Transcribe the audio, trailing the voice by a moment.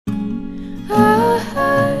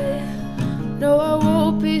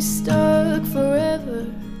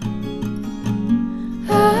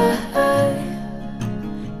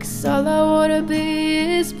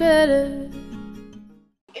is better.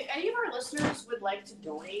 If any of our listeners would like to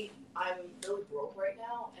donate, I'm really broke right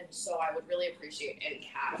now, and so I would really appreciate any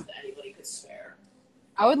cash that anybody could spare.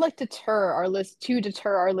 I would like to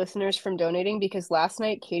deter our listeners from donating, because last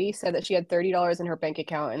night Katie said that she had $30 in her bank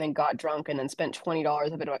account and then got drunk and then spent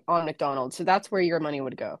 $20 of it on McDonald's. So that's where your money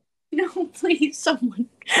would go. No, please, someone.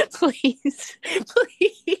 Please.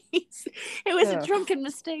 Please. It was a drunken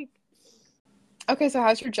mistake. Okay, so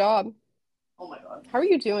how's your job? Oh my god. How are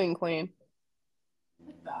you doing, Queen?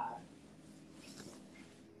 Like bad.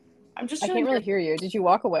 I can't really hear you. Did you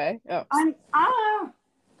walk away? Oh. I'm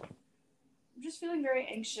just feeling very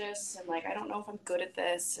anxious and like I don't know if I'm good at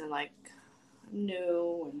this and like I'm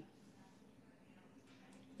new and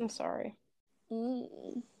I'm sorry.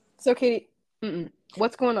 So Katie,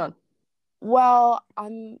 what's going on? Well,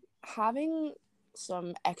 I'm having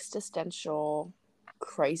some existential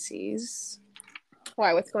crises.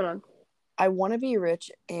 Why? What's going on? I want to be rich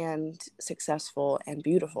and successful and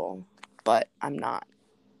beautiful, but I'm not.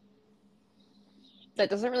 That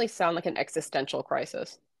doesn't really sound like an existential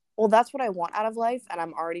crisis. Well, that's what I want out of life, and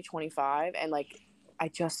I'm already 25, and like,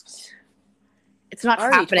 it's not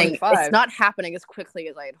happening. 25. It's not happening as quickly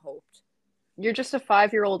as I had hoped. You're just a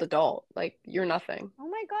 5-year-old adult. Like, you're nothing. Oh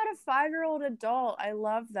my god, a 5-year-old adult. I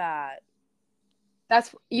love that.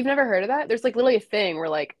 You've never heard of that? There's like literally a thing where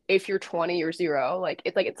like if you're 20, you're 0. Like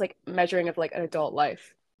it's like measuring of like an adult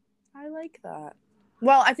life. I like that.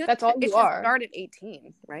 Well, I feel that's all you are. Start at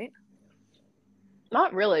 18, right?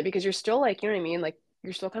 Not really, because you're still like, you know what I mean? Like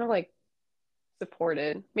you're still kind of like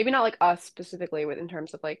supported. Maybe not like us specifically in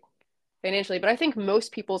terms of like financially, but I think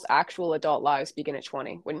most people's actual adult lives begin at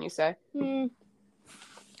 20, wouldn't you say?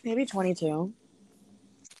 Maybe 22.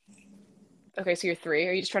 Okay, so you're 3.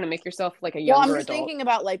 Are you just trying to make yourself like a younger adult? Well, I'm just thinking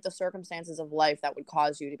about like the circumstances of life that would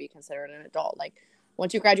cause you to be considered an adult. Like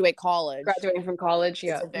once you graduating from college,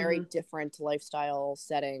 yeah, it's a very different lifestyle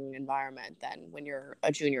setting environment than when you're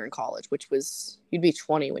a junior in college, you'd be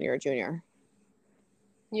 20 when you're a junior.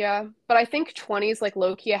 Yeah, but I think 20 is like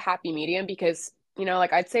low-key a happy medium because, you know,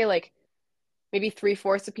 like I'd say like maybe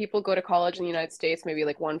 3/4 of people go to college in the United States, maybe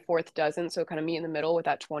like 1/4 doesn't, so kind of meet in the middle with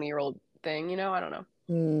that 20-year-old thing, you know? I don't know.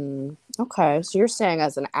 Okay, so you're saying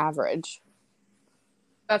as an average.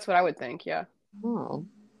 That's what I would think, yeah. Oh.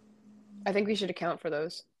 I think we should account for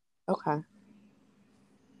those. Okay.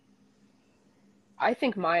 I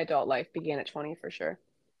think my adult life began at 20 for sure.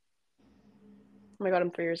 Oh my god,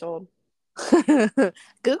 I'm 3 years old. Goo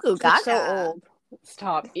goo gaga. So old.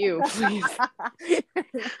 Stop. Ew, please.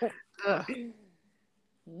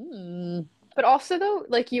 But also though,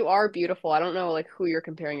 like you are beautiful. I don't know like who you're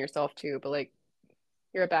comparing yourself to, but like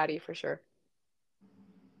you're a baddie for sure.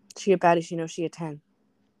 She a baddie, she knows she a 10.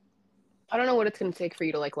 I don't know what it's gonna take for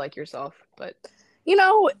you to like yourself, but you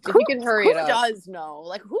know, if you can hurry it up. Who does know?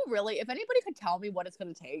 Like who really? If anybody could tell me what it's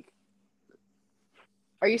gonna take.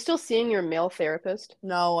 Are you still seeing your male therapist?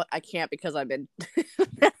 No, I can't because I've been.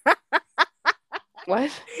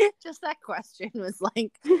 What? Just that question was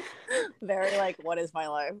like very like, what is my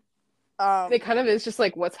life? It kind of is just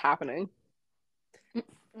like, what's happening?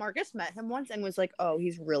 Marcus met him once and was like, oh,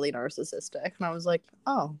 he's really narcissistic. And I was like,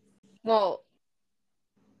 oh. Well,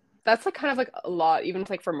 that's like kind of like a lot, even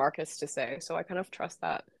like for Marcus to say. So I kind of trust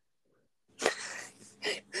that.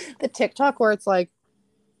 The TikTok where it's like,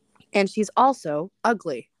 and she's also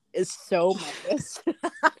ugly is so Marcus.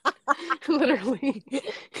 Literally.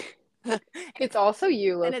 It's also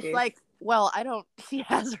you, Loki. And it's like, well, she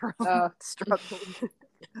has her own struggles.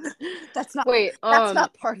 That's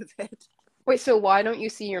not part of it. Wait, so why don't you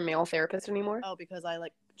see your male therapist anymore? Oh, because I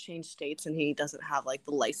like changed states and he doesn't have like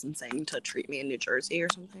the licensing to treat me in New Jersey or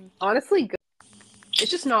something. Honestly, good. It's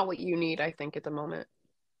just not what you need, I think, at the moment.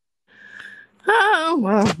 Oh,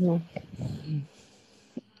 well.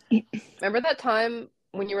 Remember that time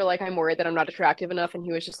when you were like, I'm worried that I'm not attractive enough, and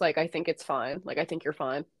he was just like, I think it's fine. Like, I think you're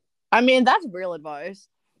fine. I mean, that's real advice.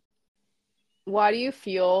 Why do you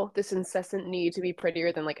feel this incessant need to be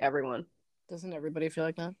prettier than like everyone? Doesn't everybody feel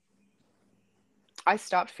like that? I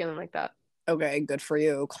stopped feeling like that. Okay, good for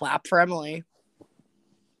you. Clap for Emily.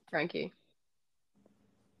 Frankie.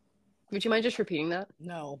 Would you mind just repeating that?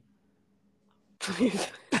 No. Please.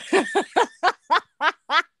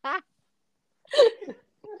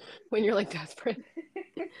 When you're like desperate.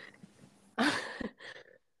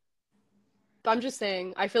 I'm just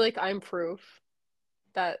saying, I feel like I'm proof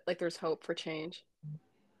that like there's hope for change.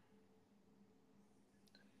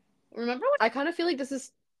 Remember when I kind of feel like this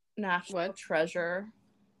is National Treasure?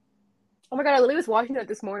 Oh my god, I literally was watching that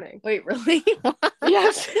this morning. Wait, really?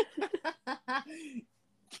 Yes.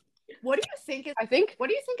 What do you think is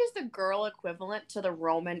the girl equivalent to the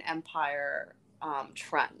Roman Empire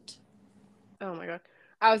trend. Oh my God.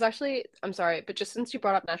 I'm sorry, but just since you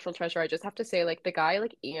brought up National Treasure, I just have to say, like, the guy,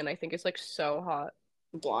 like, Ian, I think is, like, so hot.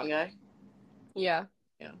 Blonde guy. Yeah.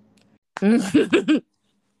 Yeah.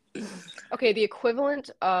 Okay, the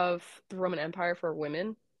equivalent of the Roman Empire for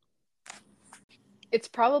women, it's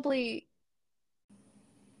probably,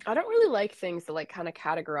 I don't really like things that, like, kind of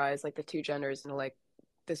categorize, like, the two genders into, like,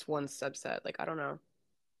 this one subset. Like, I don't know.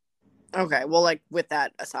 Okay, well, like, with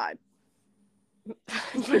that aside.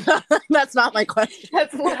 That's not my question.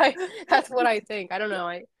 That's what I think. I don't know.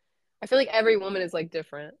 I feel like every woman is, like,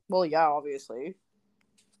 different. Well, yeah, obviously.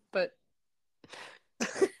 But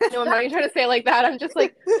no, I'm not even trying to say it like that. I'm just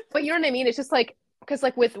like, but you know what I mean? It's just like, because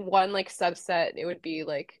like with one like subset, it would be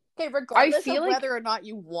like, Okay, I regardless feel of like, whether or not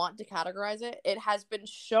you want to categorize it, it has been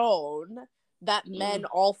shown that men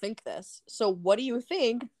all think this. So what do you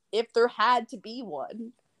think if there had to be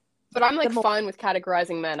one? but I'm like fine with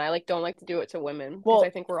categorizing men. I like don't like to do it to women because Well, I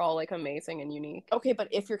think we're all like amazing and unique. Okay, but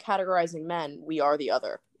if you're categorizing men, we are the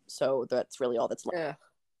other. So that's really all that's left. Yeah.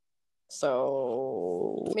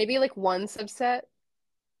 So Maybe like one subset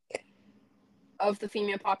of the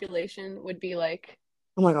female population would be like,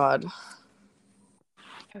 oh my God.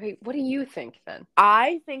 okay, what do you think then?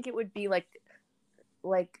 I think it would be like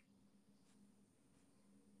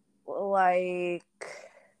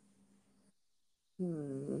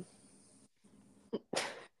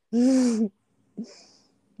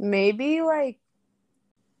maybe like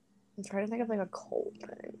I'm trying to think of like a cult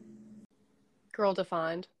thing. Girl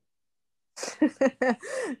defined.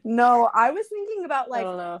 No, I was thinking about I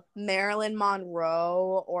don't know. Marilyn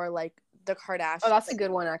Monroe or like the Kardashians. Oh, that's a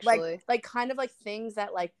good one actually. Like kind of like things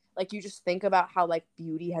that like you just think about how like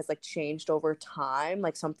beauty has like changed over time,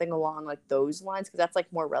 like something along like those lines, because that's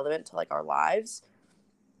like more relevant to like our lives.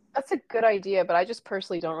 That's a good idea, but I just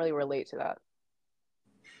personally don't really relate to that.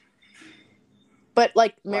 But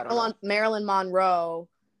like Well, Marilyn Monroe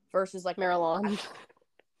versus like Marilyn.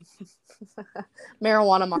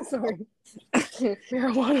 Marijuana Monroe. Sorry.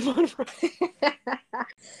 Marijuana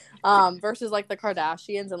Monroe. Versus like the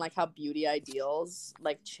Kardashians and like how beauty ideals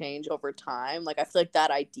like change over time. Like I feel like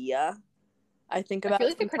that idea I think about. I feel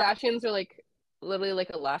like the Kardashians are like literally like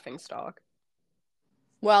a laughing stock.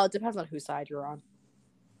 Well, it depends on whose side you're on.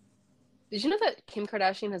 Did you know that Kim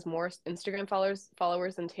Kardashian has more Instagram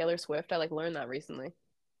followers than Taylor Swift? I like learned that recently.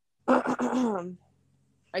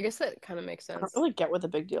 I guess that kind of makes sense. I don't really get what the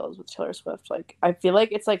big deal is with Taylor Swift. Like I feel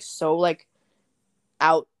like it's like so like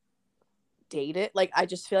outdated. Like I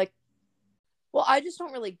just feel like I just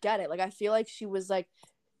don't really get it. Like I feel like she was like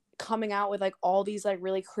coming out with like all these like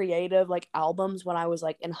really creative like albums when I was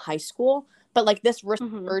like in high school, but like this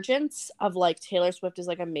resurgence of like Taylor Swift is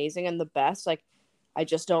like amazing and the best, like I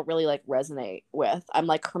just don't really like resonate with. I'm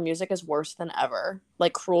like her music is worse than ever.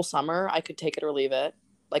 Like Cruel Summer, I could take it or leave it.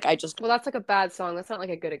 Like I just Well, that's like a bad song. That's not like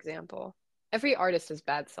a good example. Every artist has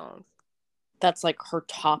bad songs. That's like her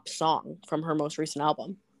top song from her most recent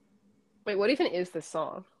album. Wait, what even is this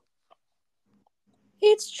song?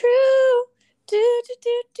 It's true. Do do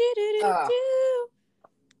do do do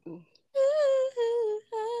do.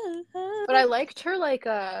 But I liked her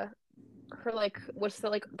what's the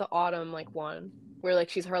like the autumn like one where like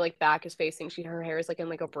she's her like back is facing her hair is like in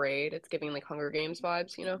like a braid. It's giving like Hunger Games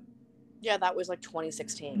vibes, you know? Yeah, that was like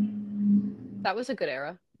 2016. That was a good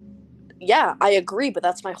era. Yeah, I agree, but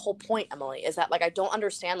that's my whole point, Emily, is that like I don't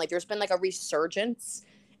understand, like there's been like a resurgence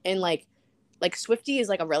in like Swiftie is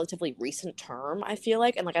like a relatively recent term, I feel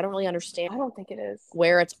like, and like I don't really understand. I don't think it is.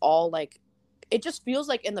 Where it's all like it just feels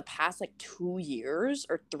like in the past like 2 years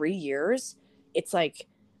or 3 years, it's like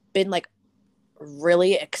been like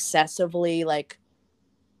really excessively like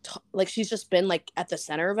she's just been like at the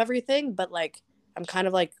center of everything, but like I'm kind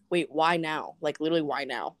of like, wait, why now? Like literally why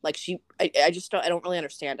now? Like I just don't really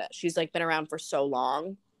understand it. She's like been around for so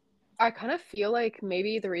long. I kind of feel like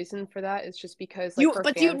maybe the reason for that is just because like her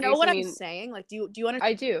But do you know what I'm saying? Like do you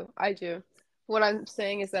understand? I do. What I'm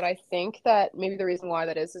saying is that I think that maybe the reason why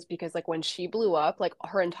that is because like when she blew up, like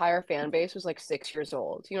her entire fan base was like 6 years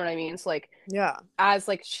old. You know what I mean? It's like Yeah. as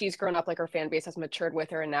like she's grown up, like her fan base has matured with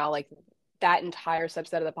her, and now like that entire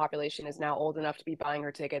subset of the population is now old enough to be buying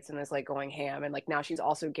her tickets and is like going ham, and like now she's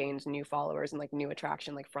also gained new followers and like new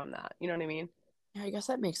attraction like from that. You know what I mean? Yeah, I guess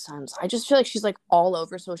that makes sense. I just feel like she's like all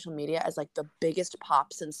over social media as like the biggest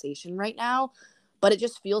pop sensation right now, but it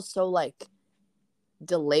just feels so like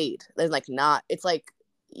delayed. There's like not. It's like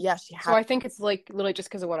yeah, she has. So I think it's like literally just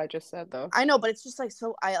because of what I just said, though. I know, but it's just like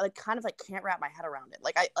so. I like kind of like can't wrap my head around it.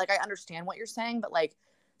 Like I understand what you're saying, but like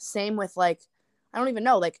same with like I don't even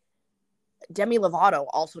know like Demi Lovato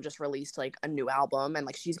also just released like a new album and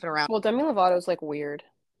like she's been around. Well, Demi Lovato's like weird.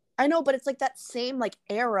 I know, but it's like that same like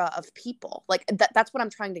era of people. Like that's what I'm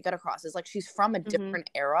trying to get across is like she's from a different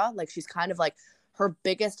era. Like she's kind of like her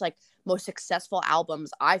biggest like most successful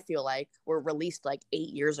albums I feel like were released like 8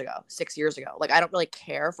 years ago, 6 years ago. Like I don't really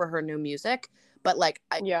care for her new music, but like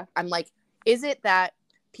I'm like, is it that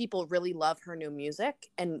people really love her new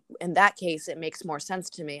music? And in that case it makes more sense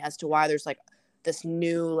to me as to why there's like this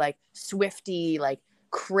new like Swifty like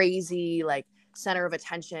crazy like center of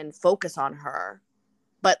attention focus on her.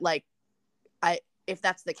 But like if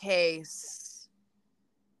that's the case,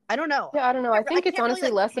 I don't know. Yeah, I don't know. I think it's honestly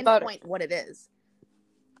really, like, less about what it is.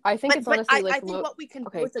 I think it's honestly I like think what we can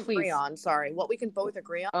both agree on, what we can both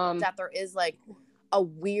agree on is that there is like a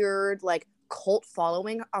weird like cult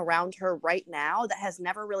following around her right now that has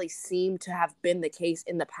never really seemed to have been the case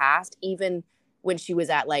in the past, even when she was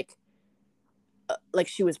at like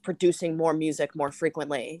she was producing more music more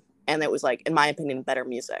frequently, and it was like, in my opinion, better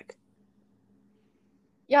music.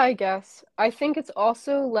 Yeah, I guess. I think it's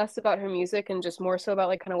also less about her music and just more so about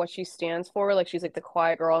like kind of what she stands for. Like she's like the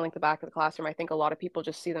quiet girl in like the back of the classroom. I think a lot of people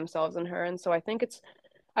just see themselves in her, and so I think it's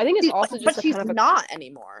also just but she's kind of not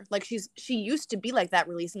anymore. Like she used to be like that,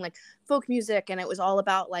 releasing like folk music, and it was all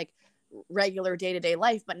about like regular day-to-day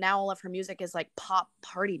life, but now all of her music is like pop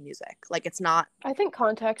party music. Like it's not. I think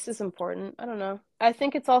context is important. I don't know. I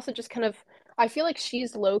think it's also just kind of I feel like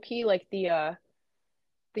she's low key like the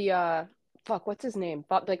fuck, what's his name?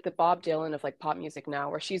 Like the Bob Dylan of like pop music now,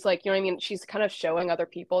 where she's like, you know what I mean? She's kind of showing other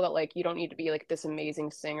people that like you don't need to be like this amazing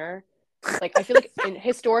singer. Like I feel like in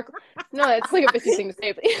historic, no, it's like a bitchy thing to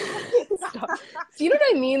say, but stop. Do you know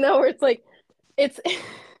what I mean though? Where it's like, it's,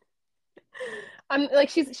 I'm like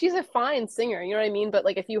she's a fine singer, you know what I mean? But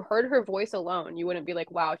like if you heard her voice alone, you wouldn't be like,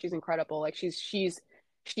 wow, she's incredible. Like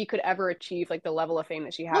she could ever achieve like the level of fame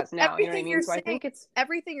that she has now. You know what I mean? So I think it's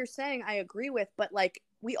everything you're saying I agree with, but like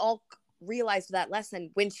we all realized that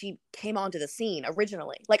lesson when she came onto the scene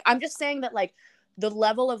originally. Like I'm just saying that like the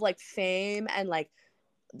level of like fame and like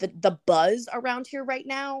the buzz around here right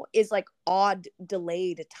now is like odd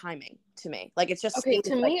delayed timing to me. Like it's just okay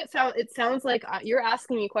to like, me it sounds like you're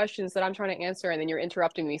asking me questions that I'm trying to answer and then you're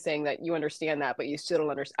interrupting me saying that you understand that but you still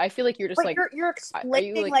don't understand. I feel like you're just like you're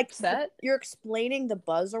explaining, are you like upset? You're explaining the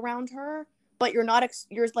buzz around her, but you're not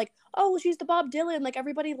you're like, oh well, she's the Bob Dylan, like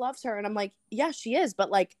everybody loves her, and I'm like, yeah, she is,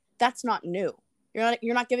 but like that's not new.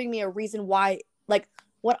 You're not giving me a reason why. Like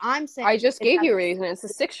what I'm saying, I just gave you a reason. It's the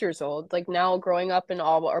 6 years old, like now growing up and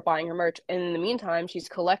all are buying her merch. And in the meantime, she's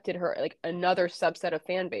collected her like another subset of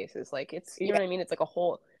fan bases. Like it's you know what I mean? It's like a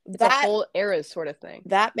whole a whole eras sort of thing.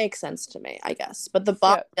 That makes sense to me, I guess. But the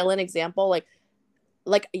Bob Dylan example,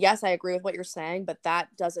 like yes, I agree with what you're saying, but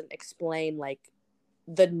that doesn't explain like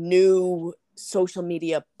the new social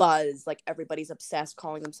media buzz. Like everybody's obsessed,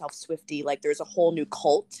 calling themselves Swifty. Like there's a whole new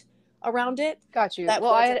cult around it. Got you.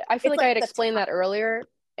 Well, I feel like I had explained that earlier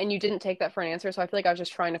and you didn't take that for an answer, so I feel like I was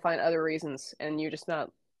just trying to find other reasons and you're just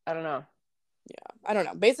not, I don't know. Yeah, I don't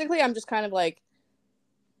know. Basically, I'm just kind of like,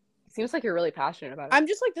 it seems like you're really passionate about it. I'm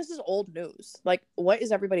just like, this is old news. Like, what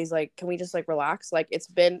is everybody's like, can we just like relax? Like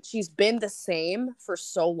she's been the same for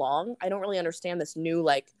so long. I don't really understand this new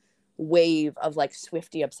like wave of like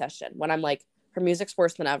Swifty obsession when I'm like, her music's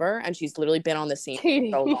worse than ever and she's literally been on the scene for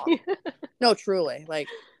so long. No, truly, like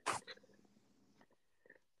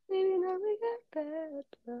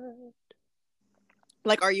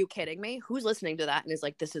like, are you kidding me? Who's listening to that and is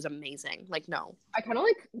like, this is amazing? Like, no. I kind of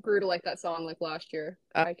like grew to like that song like last year.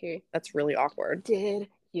 That's really awkward. Did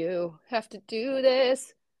you have to do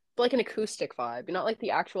this? But like an acoustic vibe, not like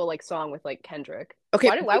the actual like song with like Kendrick. Okay,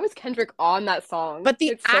 why was Kendrick on that song? But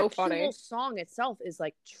the actual song itself is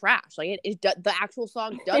like trash. Like the actual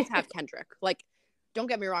song does have Kendrick. Like, don't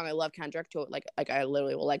get me wrong, I love Kendrick to like I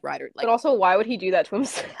literally will like ride her. Like, but also, why would he do that to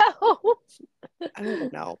himself? I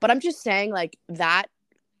don't know. But I'm just saying like that.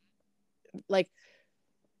 Like,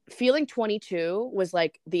 feeling 22 was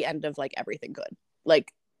like the end of like everything good.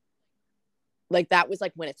 Like that was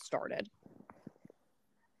like when it started.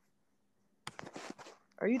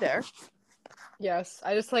 Are you there? Yes.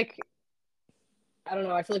 I just like, I don't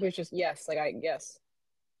know. I feel like it was just yes. Like I guess.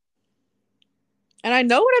 And I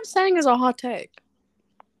know what I'm saying is a hot take.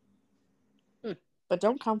 But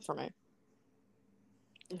don't come for me.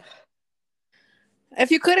 If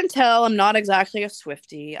you couldn't tell, I'm not exactly a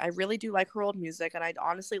Swiftie. I really do like her old music, and I'd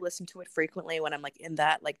honestly listen to it frequently when I'm like in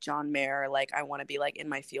that like John Mayer, like I want to be like in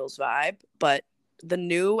my feels vibe. But the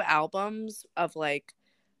new albums of like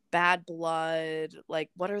Bad Blood. Like,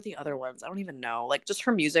 what are the other ones? I don't even know. Like, just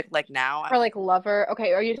her music, like, now. Or like Lover.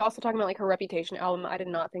 Okay, are you also talking about like her Reputation album? I did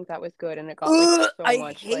not think that was good, and it got like Ugh, so I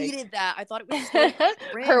much like hated that. I thought it was so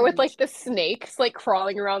her with like cringe. the snakes like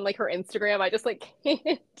crawling around like her Instagram. I just like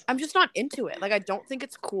can't. I'm just not into it. Like, I don't think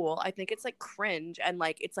it's cool. I think it's like cringe, and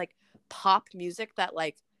like it's like pop music that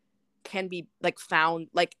like can be like found.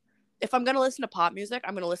 Like, if I'm gonna listen to pop music,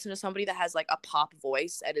 I'm gonna listen to somebody that has like a pop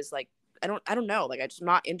voice and is like, I don't know. Like, I'm just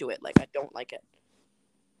not into it. Like, I don't like it.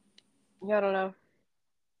 Yeah, I don't know.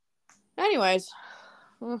 Anyways,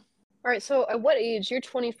 All right, so at what age? You're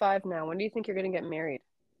 25 now. When do you think you're gonna get married?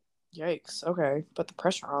 yikes. Okay, put the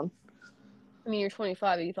pressure on. I mean, you're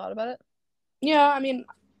 25. Have you thought about it? Yeah, I mean,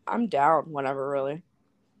 I'm down whenever, really.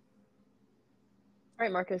 All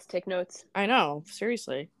right, Marcus, take notes. I know,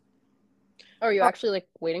 seriously. Oh, are you actually like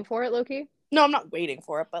waiting for it, Loki? No, I'm not waiting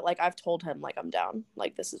for it, but like I've told him like I'm down.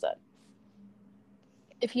 Like this is it.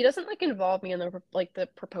 If he doesn't like involve me in the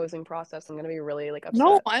proposing process, I'm gonna be really like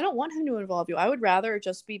No, upset. I don't want him to involve you. I would rather it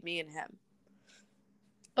just be me and him.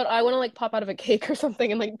 But I want to like pop out of a cake or something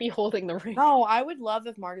and like be holding the ring. No, I would love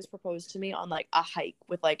if Marcus proposed to me on like a hike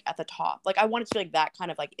with like at the top. Like I want it to be like that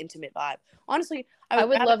kind of like intimate vibe. Honestly, I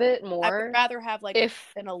would love it I more would rather have like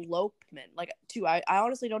if an elopement. Like too. I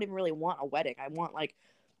honestly don't even really want a wedding. I want like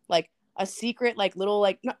a secret like little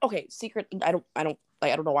like no, okay, secret. I don't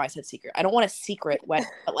like I don't know why I said secret. I don't want a secret wedding,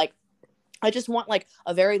 but like I just want like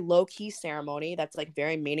a very low key ceremony that's like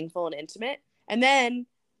very meaningful and intimate. And then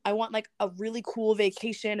I want like a really cool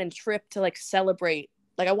vacation and trip to like celebrate.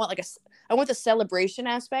 Like I want the celebration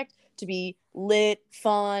aspect to be lit,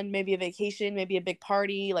 fun, maybe a vacation, maybe a big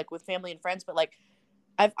party like with family and friends, but like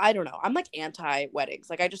I don't know. I'm like anti weddings.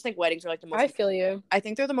 Like I just think weddings are like the most I feel you. I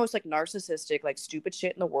think they're the most like narcissistic, like stupid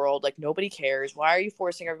shit in the world. Like nobody cares. Why are you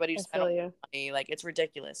forcing everybody to I spend feel all you. the money? Like it's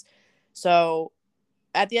ridiculous. So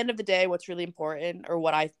at the end of the day, what's really important or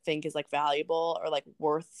what I think is like valuable or like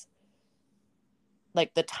worth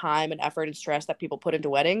like the time and effort and stress that people put into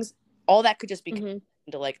weddings, all that could just be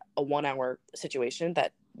into like a 1 hour situation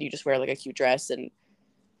that you just wear like a cute dress and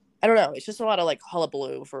I don't know. It's just a lot of like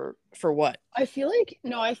hullabaloo for what? I feel like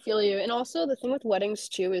no, I feel you. And also the thing with weddings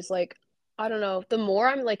too is like I don't know, the more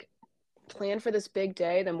I'm like plan for this big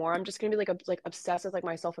day, the more I'm just gonna be like obsessed with like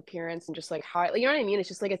my self appearance and just like how you know what I mean?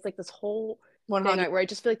 It's like this whole thing 100. where I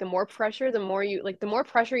just feel like the more pressure, the more you like the more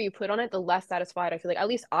pressure you put on it, the less satisfied I feel like at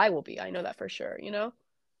least I will be. I know that for sure, you know?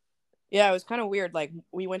 Yeah, it was kind of weird. Like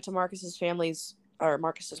we went to Marcus's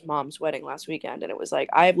mom's wedding last weekend, and it was like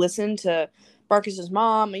I've listened to Marcus's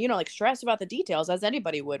mom, you know, like stress about the details as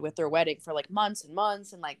anybody would with their wedding for like months and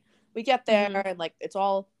months, and like we get there and like it's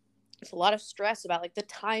a lot of stress about like the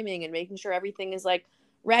timing and making sure everything is like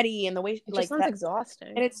ready and the way It just like sounds that, exhausting.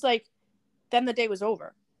 and it's like then the day was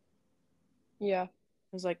over. Yeah, It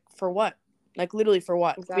was like for what? Like literally for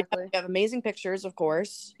what? exactly. You have amazing pictures, of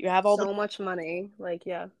course. You have all the So much money. Like,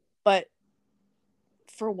 yeah. but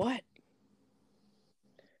for what?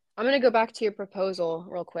 I'm gonna go back to your proposal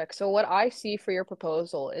real quick. So what I see for your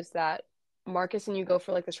proposal is that Marcus and you go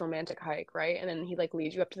for like this romantic hike, right? And then he like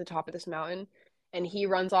leads you up to the top of this mountain and he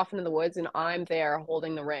runs off into the woods and I'm there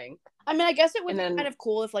holding the ring. I mean, I guess it would And be then kind of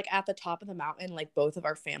cool if, like, at the top of the mountain, like, both of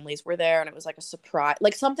our families were there and it was, like, a surprise,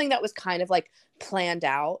 like, something that was kind of, like, planned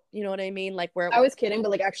out. You know what I mean? Like, where it I was, was kidding, but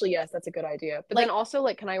like actually yes, that's a good idea. But then like, also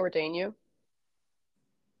like can I ordain you?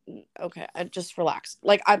 okay, just relax.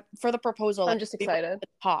 Like, I'm for the proposal, I'm like, just we were at excited. the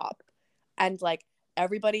top and, like,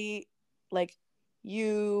 everybody, like,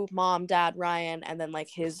 you, mom, dad, Ryan, and then, like,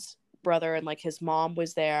 his brother and, like, his mom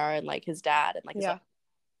was there and, like, his dad and, like, his, Yeah.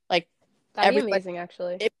 like, That'd be everybody, amazing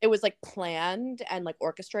actually. it was, like, planned and, like,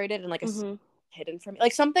 orchestrated and, like, a Mm-hmm. hidden from me.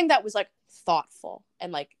 Like, something that was, like, thoughtful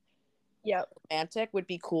and, like, Yep. romantic would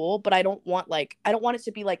be cool, but I don't want it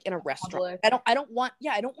to be like in a restaurant. Public. I don't want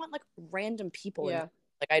I don't want like random people in Yeah.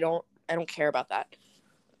 like I don't care about that.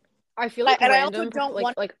 I feel like And I also random don't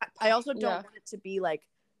want like I also don't yeah. want it to be like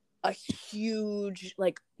a huge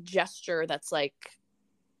like gesture that's like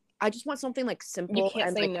I just want something like You simple can't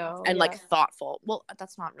and say like no. and Yeah. like thoughtful. Well,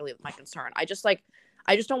 that's not really my concern. I just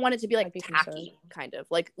don't want it to be like I'd be tacky, concerned. kind of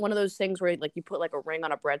like one of those things where like you put like a ring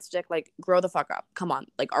on a breadstick. Like, grow the fuck up. Come on,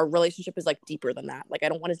 like our relationship is like deeper than that. Like, I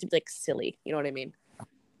don't want it to be like silly. You know what I mean?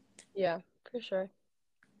 Yeah, for sure.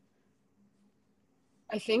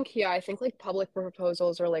 I think like public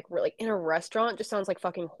proposals are like we're like in a restaurant just sounds like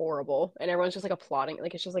fucking horrible and everyone's just like applauding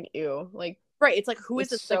like it's just like ew like Right. It's like, who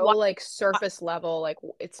is it's this? Like, so like surface level like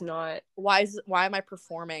it's not. why am I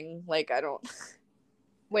performing? Like, I don't.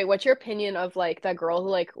 Wait, what's your opinion of like that girl who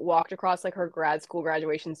like walked across like her grad school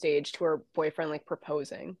graduation stage to her boyfriend like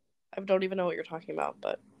proposing? I don't even know what you're talking about,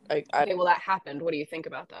 but Okay, well, that happened. What do you think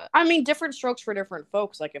about that? I mean, different strokes for different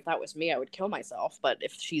folks. Like, if that was me, I would kill myself. But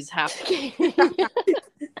if she's happy,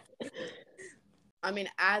 I mean,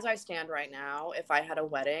 as I stand right now, if I had a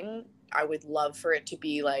wedding, I would love for it to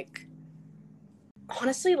be like,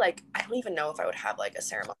 honestly, like, I don't even know if I would have like a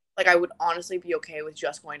ceremony. Like, I would honestly be okay with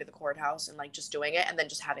just going to the courthouse and like just doing it, and then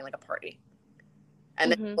just having like a party,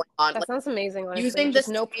 and then going on That like sounds amazing, honestly. using Just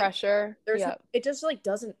this. no pressure. Yeah. It just like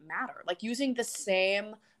doesn't matter. Like using the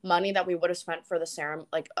same money that we would have spent for the ceremony,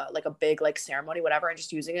 like a big like ceremony, whatever, and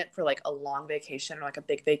just using it for like a long vacation or like a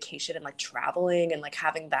big vacation and like traveling and like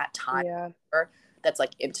having that time Yeah. that's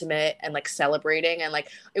like intimate and like celebrating, and like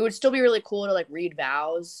it would still be really cool to like read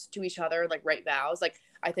vows to each other, like write vows. Like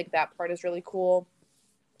I think that part is really cool.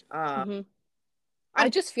 I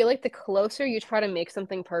just feel like the closer you try to make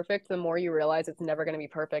something perfect, the more you realize it's never going to be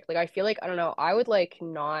perfect. Like, I feel like, I don't know, I would like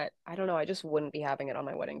not, I don't know, I just wouldn't be having it on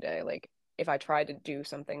my wedding day. Like, if I tried to do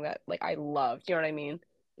something that, like, I loved, you know what I mean?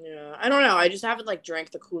 Yeah, I don't know. I just haven't like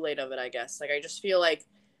drank the Kool-Aid of it, I guess. Like I just feel like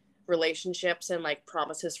relationships and like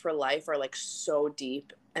promises for life are like so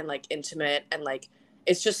deep and like intimate, and like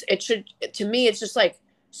it should, to me it's just like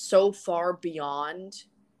so far beyond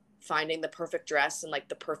finding the perfect dress and like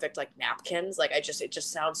the perfect like napkins. Like it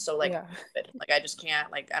just sounds so like Yeah. stupid. Like I just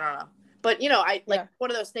can't, like I don't know. But you know, I like Yeah.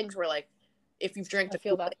 one of those things where like if you've drank I the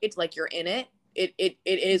feel that. Kool-Aid, it's like you're in it. It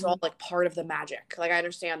is all like part of the magic. Like I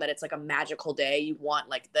understand that it's like a magical day. You want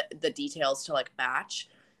like the details to like match,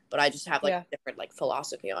 but I just have like a different like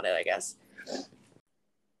philosophy on it, I guess.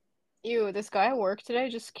 Ew, this guy at work today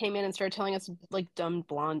just came in and started telling us like dumb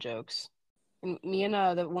blonde jokes. And me and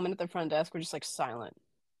the woman at the front desk were just like silent.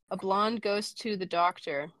 A blonde goes to the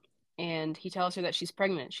doctor and he tells her that she's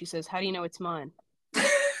pregnant. She says, "How do you know it's mine?"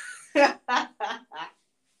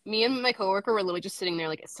 Me and my coworker were literally just sitting there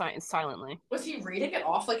like silently. Was he reading it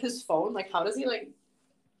off like his phone? Like how does he like?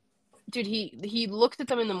 Dude, he looked at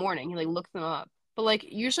them in the morning. He like looked them up. But like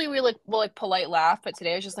usually we'll like polite laugh, but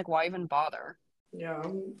today I was just like, why even bother? Yeah.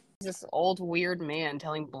 He's this old weird man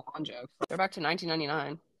telling blonde jokes. They're back to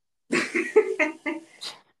 1999.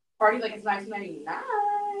 Party like it's 1999.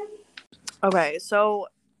 Okay, so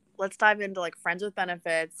let's dive into like friends with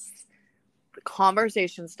benefits,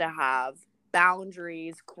 conversations to have,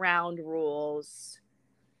 boundaries, ground rules,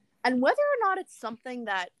 and whether or not it's something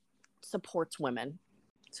that supports women.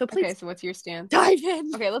 So please. Okay, so what's your stance? Dive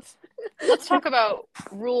in. Okay, let's talk about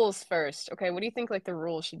rules first. Okay, what do you think like the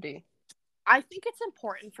rules should be? I think it's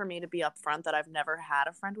important for me to be upfront that I've never had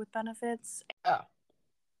a friend with benefits. Oh.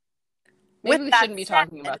 Maybe we shouldn't be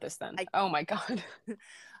talking about this then. Oh my God.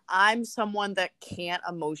 I'm someone that can't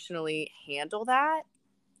emotionally handle that,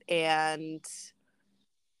 and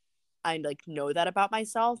I like know that about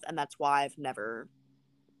myself, and that's why I've never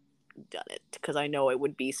done it, because I know it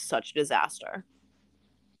would be such a disaster.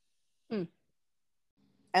 And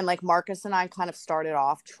like Marcus and I kind of started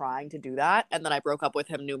off trying to do that, and then I broke up with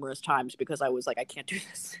him numerous times because I was like, I can't do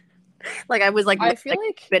this. Like I was like, I feel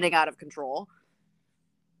like spinning out of control.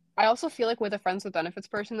 I also feel like with a friends with benefits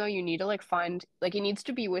person though, you need to like find like it needs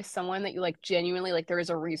to be with someone that you like genuinely like there is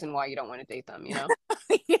a reason why you don't want to date them, you know?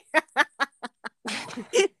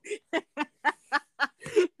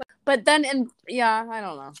 But then I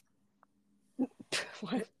don't know.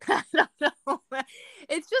 What? I don't know.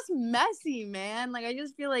 It's just messy, man. Like I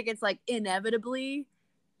just feel like it's like inevitably,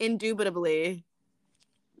 indubitably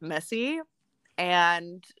messy,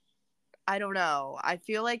 and I don't know. I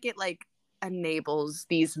feel like it like enables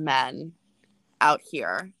these men out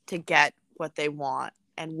here to get what they want,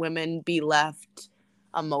 and women be left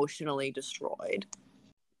emotionally destroyed.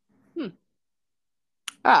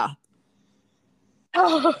 Ah.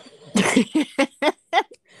 Oh.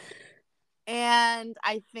 And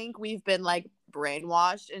I think we've been like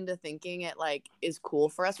brainwashed into thinking it like is cool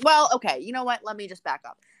for us. Well, okay, you know what? Let me just back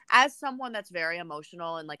up. As someone that's very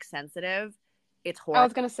emotional and like sensitive, it's horrible. I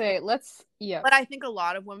was gonna say, But I think a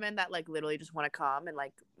lot of women that like literally just want to come and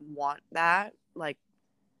like want that, like,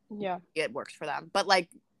 yeah, it works for them. But like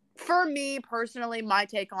for me personally, my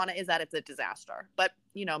take on it is that it's a disaster. But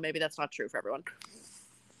you know, maybe that's not true for everyone.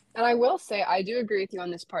 and I will say I do agree with you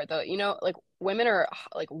on this part though. You know, like women are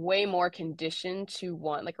like way more conditioned to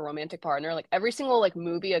want like a romantic partner. Like every single like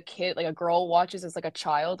movie a kid like a girl watches as like a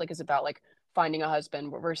child like is about like finding a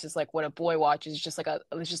husband versus like what a boy watches just like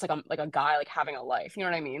it's just like a guy like having a life. You know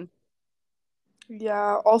what I mean?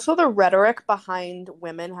 Yeah. Also, the rhetoric behind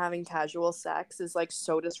women having casual sex is like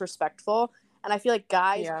so disrespectful, and I feel like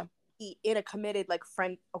guys in a committed like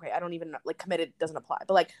friend. Okay, I don't even know, like committed doesn't apply,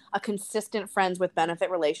 but like a consistent friends with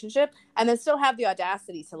benefit relationship, and then still have the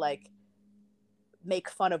audacity to like make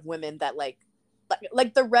fun of women that like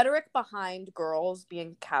like the rhetoric behind girls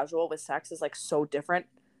being casual with sex is like so different,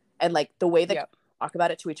 and like the way that Yep. talk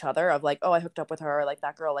about it to each other of like, oh, I hooked up with her, or like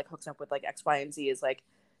that girl like hooks up with like X, Y, and Z is like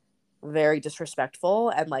very disrespectful,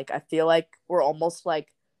 and like I feel like we're almost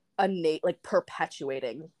like like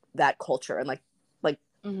perpetuating that culture, and like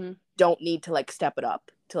Mm-hmm. don't need to like step it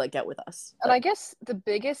up to like get with us. And I guess the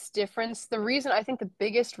biggest difference, I think the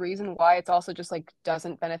biggest reason why it's also just like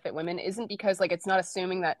doesn't benefit women isn't because like it's not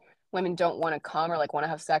assuming that women don't want to come or like want to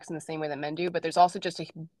have sex in the same way that men do, but there's also just a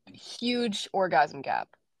huge orgasm gap.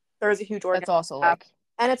 There is a huge orgasm That's also gap. like,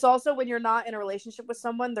 And it's also when you're not in a relationship with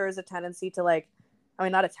someone, there is a tendency to like, I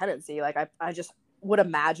mean, not a tendency, like I just would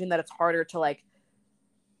imagine that it's harder to like,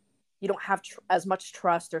 you don't have as much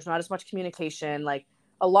trust, there's not as much communication, like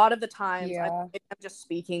a lot of the times, yeah. I'm just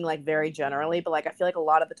speaking like very generally, but like I feel like a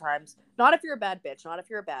lot of the times, not if you're a bad bitch, not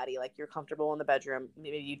if you're a baddie, like you're comfortable in the bedroom,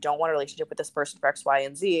 maybe you don't want a relationship with this person for X, Y,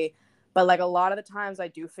 and Z, but like a lot of the times I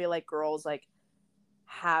do feel like girls like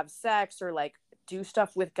have sex or like do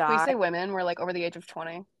stuff with Can we guys, say women were like over the age of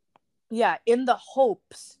 20? yeah, in the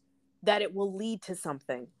hopes that it will lead to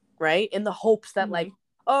something, right? In the hopes that like,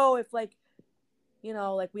 oh, if like, you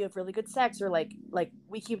know, like we have really good sex, or like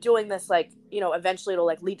we keep doing this, like, you know, eventually it'll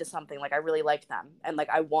like lead to something, like I really like them, and like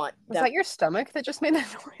I want Was them. that your stomach that just made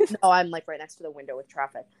that noise? No, I'm like right next to the window with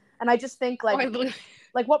traffic, and I just think like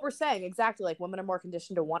like what we're saying exactly, like women are more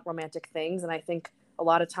conditioned to want romantic things, and I think a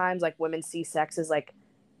lot of times like women see sex as like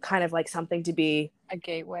kind of like something to be a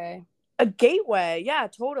gateway. A gateway, yeah,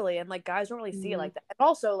 totally. And like guys don't really see it like that. And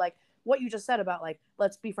also like what you just said about like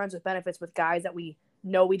let's be friends with benefits with guys that we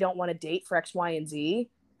know we don't want to date for X, Y, and Z.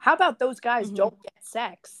 How about those guys don't get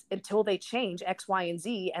sex until they change X, Y, and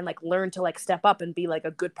Z and like learn to like step up and be like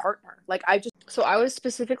a good partner? Like So I was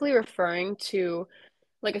specifically referring to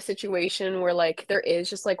like a situation where like there is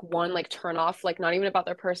just like one like turn off, like not even about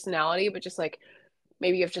their personality, but just like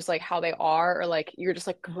maybe of just like how they are, or like you're just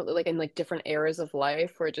like completely like in like different eras of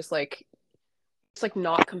life where just like it's like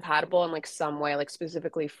not compatible in like some way, like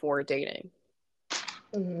specifically for dating.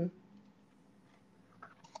 You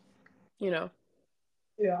know?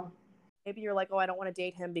 Yeah. Maybe you're like, oh, I don't want to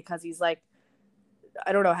date him because he's like,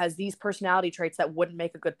 I don't know, has these personality traits that wouldn't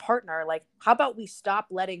make a good partner. Like, how about we stop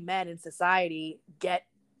letting men in society get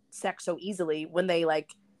sex so easily when they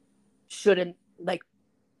like shouldn't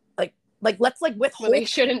let's like withhold When they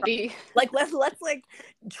shouldn't be. like let's like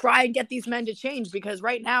try and get these men to change, because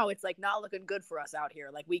right now it's like not looking good for us out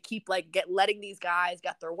here. Like we keep like letting these guys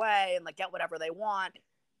get their way and like get whatever they want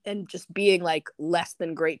and just being like less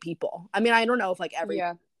than great people. I mean, I don't know if like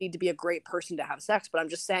need to be a great person to have sex, but I'm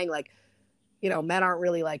just saying like, you know, men aren't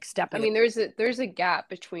really like stepping. I mean, there's a gap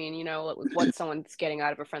between, you know, what someone's getting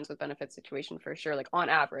out of a friends with benefits situation for sure, like on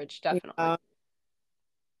average, definitely.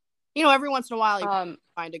 You know, every once in a while you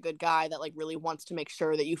find a good guy that like really wants to make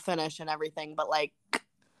sure that you finish and everything, but like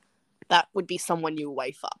that would be someone you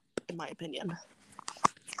wife up, in my opinion.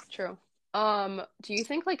 True. Do you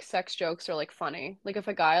think like sex jokes are like funny? Like if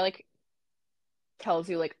a guy like tells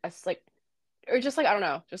you like or just like I don't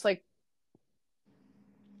know, just like,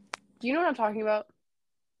 do you know what I'm talking about?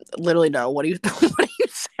 Literally no. What do you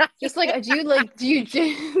say? Just like do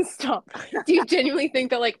you stop? Do you genuinely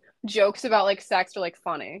think that like jokes about like sex are like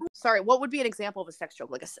funny? Sorry, what would be an example of a sex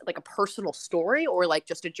joke? Like a personal story, or like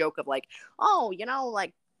just a joke of like, oh, you know,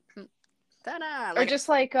 like ta-da, or just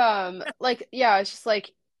like yeah, it's just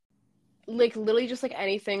like literally just like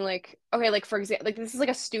anything, like okay, like for example, like this is like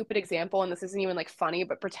a stupid example and this isn't even like funny,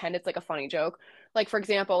 but pretend it's like a funny joke. Like for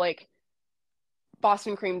example, like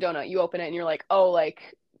Boston cream donut, you open it and you're like, oh,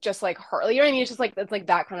 like just like her, you know what I mean? It's just like it's like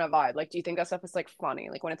that kind of vibe. Like do you think that stuff is like funny,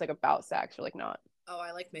 like when it's like about sex, or like not? Oh,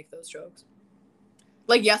 I like make those jokes.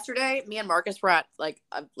 Like yesterday, me and Marcus were at like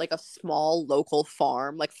a small local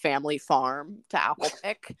farm, like family farm to apple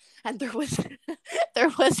pick, and there was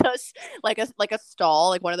like a stall,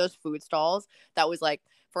 like one of those food stalls that was like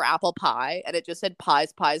for apple pie, and it just said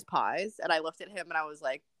pies, pies, pies, and I looked at him and I was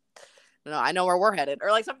like, no, I know where we're headed, or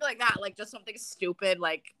like something like that, like just something stupid,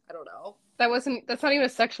 like I don't know. That's not even a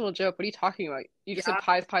sexual joke. What are you talking about? You just said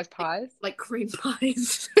pies, pies, pies? Like cream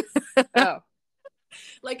pies. Oh.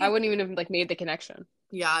 Like I wouldn't even have like made the connection.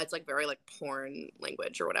 Yeah, it's like very like porn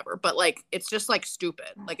language or whatever, but like it's just like stupid,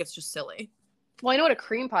 like it's just silly. Well, I know what a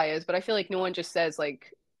cream pie is, but I feel like no one just says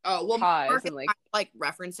like pies and like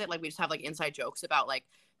reference it, like we just have like inside jokes about like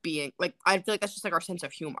being like, I feel like that's just like our sense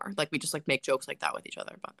of humor, like we just like make jokes like that with each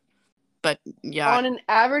other, but yeah, on an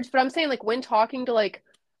average. But I'm saying like when talking to like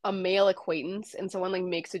a male acquaintance and someone like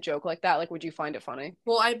makes a joke like that, like would you find it funny?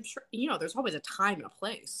 Well, I'm sure, you know, there's always a time and a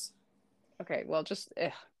place. Okay, well, just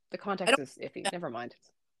the context is iffy. Never mind.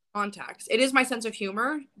 context. It is my sense of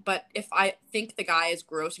humor, but if I think the guy is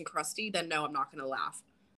gross and crusty, then no, I'm not gonna laugh.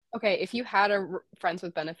 Okay, if you had a friends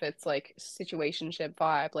with benefits like situationship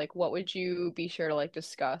vibe, like what would you be sure to like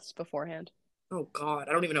discuss beforehand? Oh God,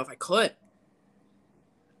 I don't even know if I could.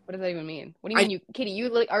 What does that even mean? What do you I mean you, Katie, you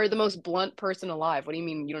like are the most blunt person alive. What do you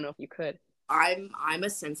mean you don't know if you could? I'm a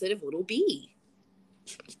sensitive little bee.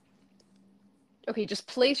 Okay, just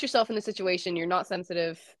place yourself in the situation. You're not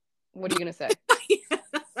sensitive. What are you gonna say? You're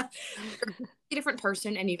a different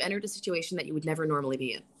person, and you've entered a situation that you would never normally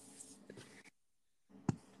be in.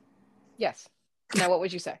 Yes. Now what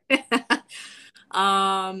would you say?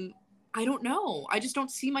 I don't know. I just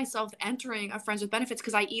don't see myself entering a friends with benefits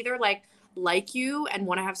because I either like you and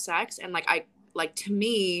want to have sex, and like I like to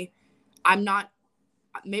me, I'm not.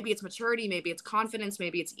 Maybe it's maturity, maybe it's confidence,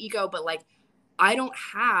 maybe it's ego, but like I don't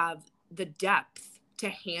have the depth to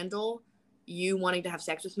handle you wanting to have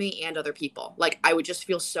sex with me and other people. Like I would just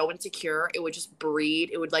feel so insecure. It would just breed.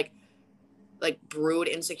 It would like brood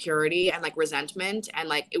insecurity and like resentment, and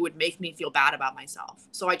like it would make me feel bad about myself.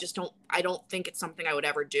 So I don't think it's something I would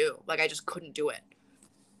ever do. Like I just couldn't do it.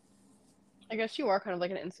 I guess you are kind of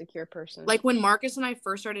like an insecure person. Like when Marcus and I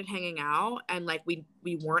first started hanging out and like we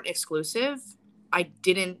weren't exclusive, I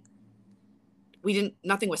didn't we didn't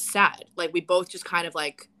nothing was said. Like we both just kind of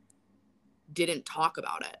like didn't talk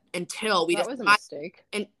about it until we That just was a mistake.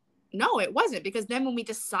 and no, it wasn't, because then when we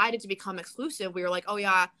decided to become exclusive, we were like, oh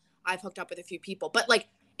yeah, I've hooked up with a few people, but like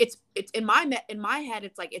it's in my head,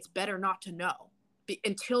 it's like it's better not to know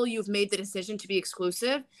until you've made the decision to be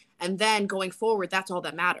exclusive, and then going forward, that's all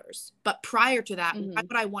that matters. But prior to that, why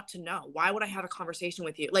would I want to know? Why would I have a conversation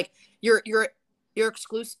with you? Like you're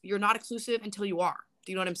exclusive. You're not exclusive until you are.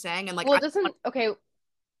 Do you know what I'm saying? And like, Well, it doesn't. Okay,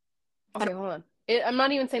 okay, hold on. I'm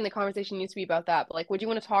not even saying the conversation needs to be about that, but like, would you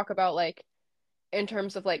want to talk about like in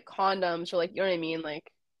terms of like condoms or like, you know what I mean?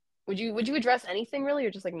 Like, would you address anything really,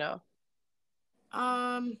 or just like no?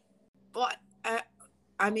 um, but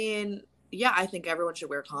I mean, yeah, I think everyone should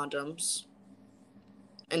wear condoms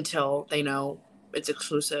until they know it's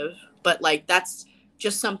exclusive. But like that's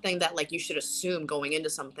just something that like you should assume going into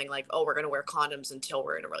something, like, oh, we're gonna wear condoms until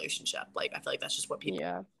we're in a relationship. Like I feel like that's just what people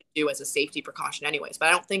Yeah. do as a safety precaution anyways. But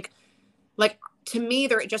I don't think, like, to me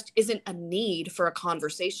there just isn't a need for a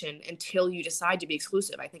conversation until you decide to be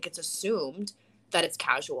exclusive. I think it's assumed that it's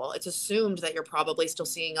casual. It's assumed that you're probably still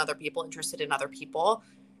seeing other people, interested in other people,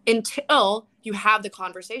 until you have the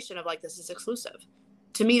conversation of like, this is exclusive.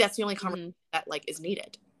 To me, that's the only conversation that like is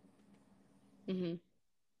needed.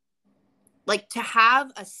 Like to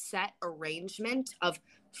have a set arrangement of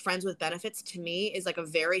friends with benefits, to me, is like a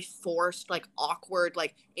very forced, like awkward,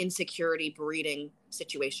 like insecurity breeding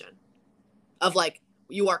situation of like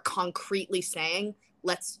you are concretely saying,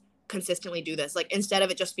 let's consistently do this, like instead of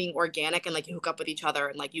it just being organic and like you hook up with each other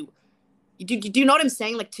and like you do you know what I'm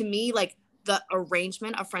saying? Like to me, like the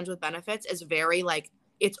arrangement of friends with benefits is very like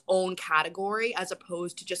its own category, as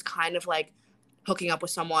opposed to just kind of like hooking up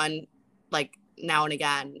with someone like now and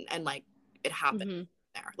again and like it happened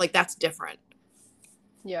there. Like that's different.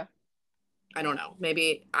 Yeah. I don't know.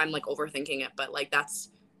 Maybe I'm like overthinking it, but like that's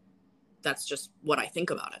just what I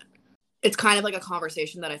think about it. It's kind of like a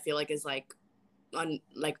conversation that I feel like is like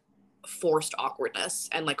like forced awkwardness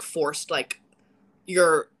and like forced, like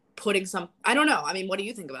you're putting some, I don't know. I mean, what do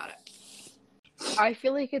you think about it? I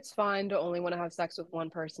feel like it's fine to only want to have sex with one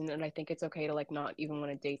person, and I think it's okay to like not even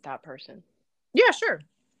want to date that person. Yeah, sure.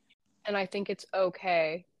 And I think it's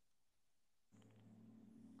okay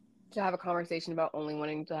to have a conversation about only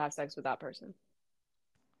wanting to have sex with that person.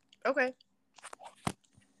 Okay.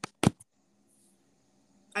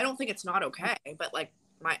 I don't think it's not okay, but like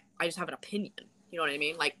I just have an opinion. You know what I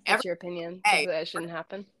mean? Like What's your opinion? That it shouldn't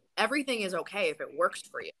happen? Everything is okay if it works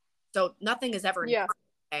for you. So nothing is ever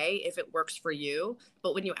okay if it works for you.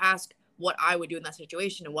 But when you ask what I would do in that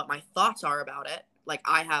situation and what my thoughts are about it, like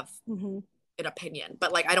I have an opinion.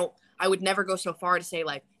 But like I would never go so far to say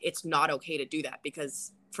like it's not okay to do that,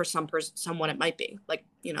 because for someone it might be. Like,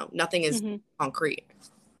 you know, nothing is concrete.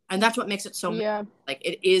 And that's what makes it so like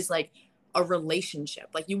it is like a relationship.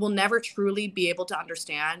 Like you will never truly be able to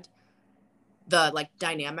understand the like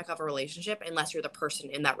dynamic of a relationship unless you're the person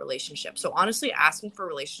in that relationship. So honestly, asking for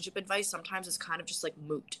relationship advice sometimes is kind of just like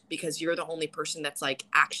moot, because you're the only person that's like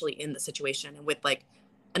actually in the situation and with like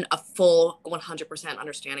a full 100%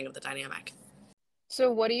 understanding of the dynamic.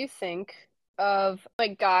 So what do you think of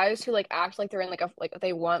like guys who like act like they're in like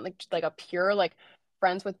they want like a pure like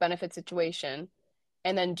friends with benefit situation,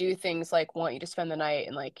 and then do things like want you to spend the night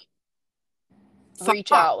and like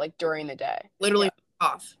reach out like during the day? Literally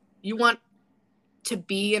off. You want to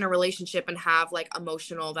be in a relationship and have like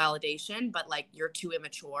emotional validation, but like you're too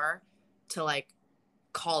immature to like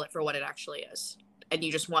call it for what it actually is. And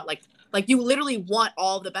you just want like you literally want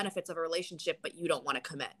all the benefits of a relationship, but you don't want to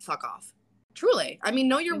commit. Fuck off. Truly. I mean,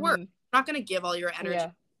 know your worth. You're not going to give all your energy to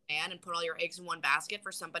a man and put all your eggs in one basket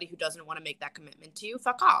for somebody who doesn't want to make that commitment to you.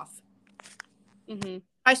 Fuck off.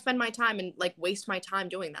 I spend my time and like waste my time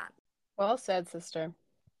doing that. Well said, sister.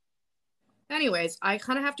 Anyways, I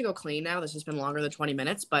kind of have to go clean now. This has been longer than 20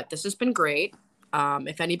 minutes, but this has been great.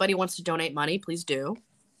 If anybody wants to donate money, please do.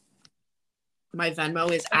 My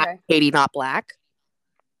Venmo is at Katie Not Black.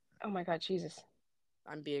 Oh my God, Jesus.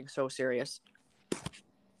 I'm being so serious.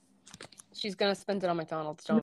 She's going to spend it on McDonald's. Don't